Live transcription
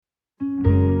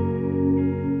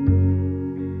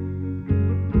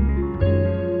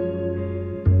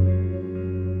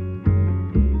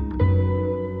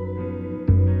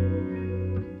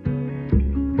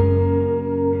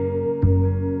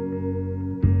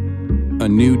A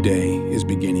new day is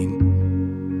beginning,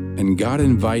 and God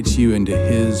invites you into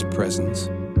His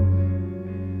presence.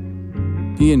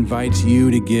 He invites you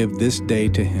to give this day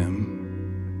to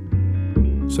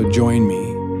Him. So join me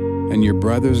and your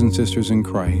brothers and sisters in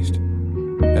Christ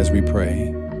as we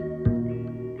pray.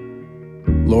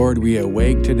 Lord, we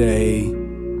awake today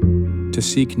to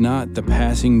seek not the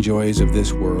passing joys of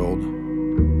this world,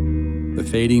 the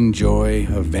fading joy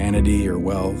of vanity or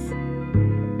wealth,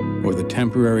 or the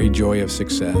temporary joy of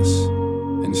success.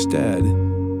 Instead,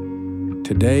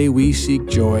 today we seek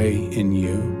joy in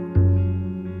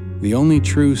You, the only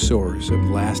true source of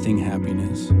lasting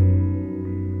happiness.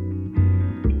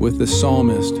 With the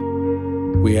psalmist,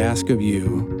 we ask of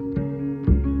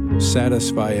You,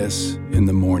 satisfy us in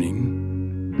the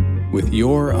morning with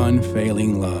Your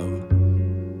unfailing love,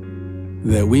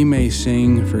 that we may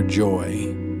sing for joy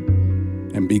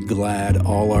and be glad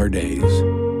all our days.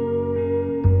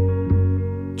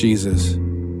 Jesus,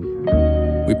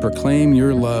 we proclaim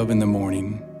Your love in the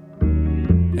morning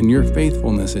and Your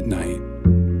faithfulness at night.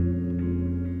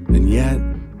 And yet,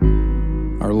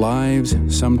 our lives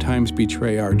sometimes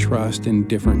betray our trust in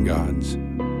different gods.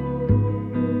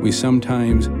 We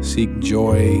sometimes seek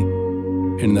joy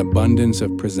in an abundance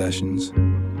of possessions,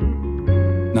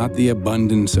 not the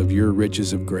abundance of Your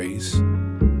riches of grace.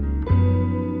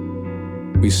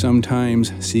 We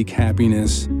sometimes seek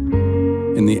happiness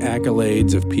in the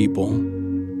accolades of people,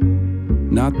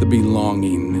 not the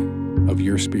belonging of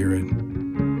Your Spirit.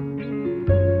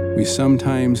 We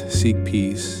sometimes seek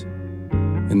peace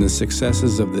in the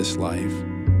successes of this life,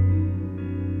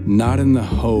 not in the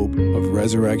hope of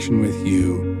resurrection with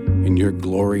You in Your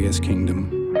glorious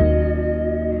kingdom.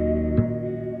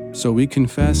 So we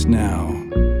confess now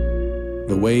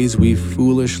the ways we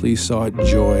foolishly sought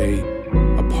joy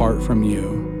apart from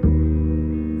You,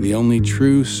 the only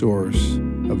true source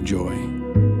of joy.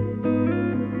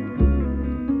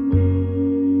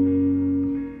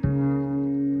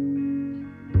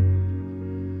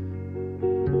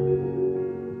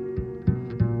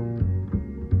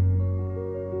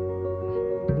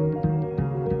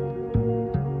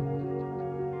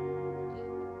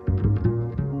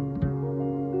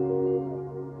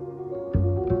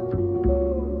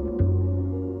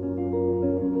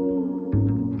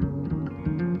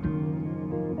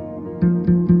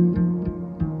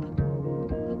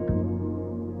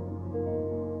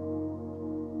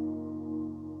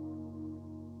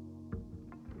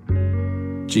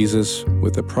 Jesus,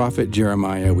 with the prophet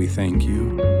Jeremiah, we thank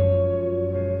You.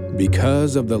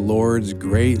 Because of the Lord's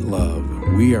great love,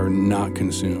 we are not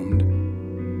consumed,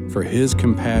 for His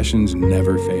compassions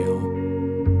never fail.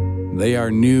 They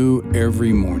are new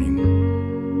every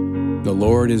morning. The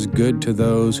Lord is good to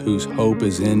those whose hope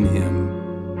is in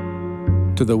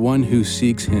Him. To the one who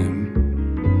seeks Him,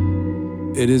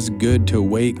 it is good to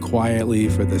wait quietly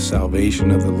for the salvation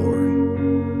of the Lord.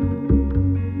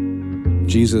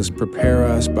 Jesus, prepare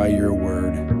us by Your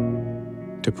word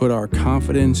to put our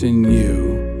confidence in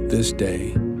You this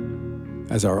day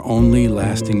as our only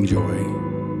lasting joy.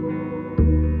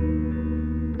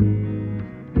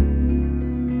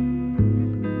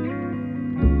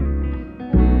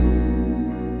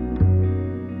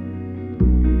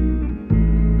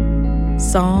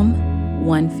 Psalm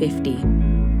 150.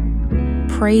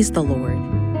 Praise the Lord.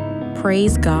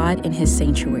 Praise God in His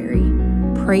sanctuary.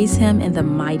 Praise Him in the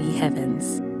mighty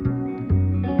heavens.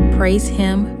 Praise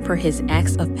Him for His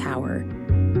acts of power.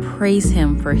 Praise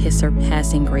Him for His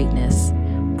surpassing greatness.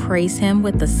 Praise Him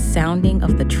with the sounding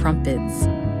of the trumpets.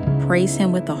 Praise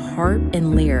Him with the harp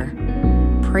and lyre.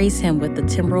 Praise Him with the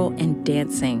timbrel and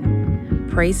dancing.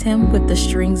 Praise Him with the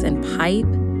strings and pipe.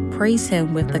 Praise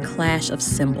Him with the clash of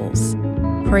cymbals.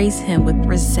 Praise Him with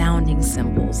resounding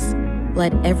cymbals.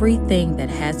 Let everything that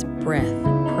has breath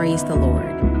praise the Lord.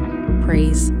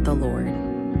 Praise the Lord.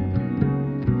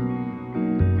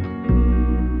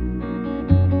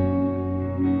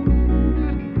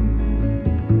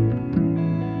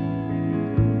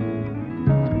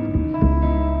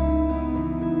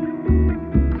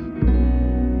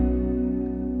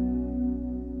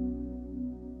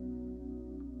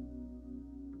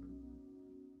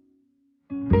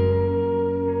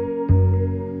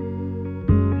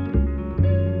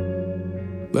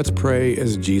 Let's pray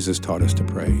as Jesus taught us to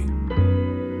pray.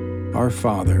 Our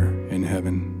Father in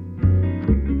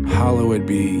heaven, hallowed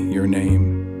be Your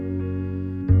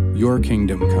name. Your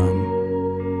kingdom come.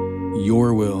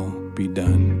 Your will be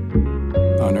done,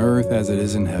 on earth as it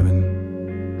is in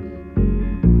heaven.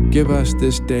 Give us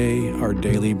this day our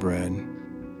daily bread,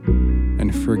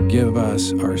 and forgive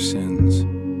us our sins,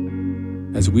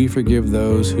 as we forgive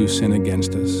those who sin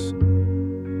against us.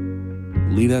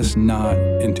 Lead us not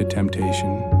into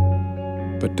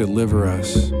temptation, but deliver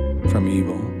us from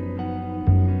evil.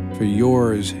 For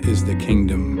yours is the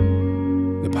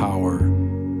kingdom, the power,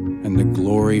 and the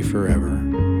glory forever.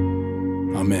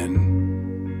 Amen.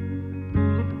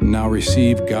 Now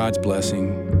receive God's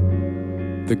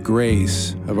blessing, the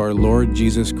grace of our Lord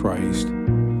Jesus Christ,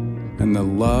 and the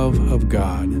love of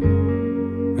God,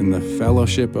 and the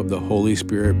fellowship of the Holy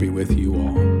Spirit be with you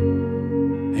all.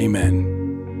 Amen.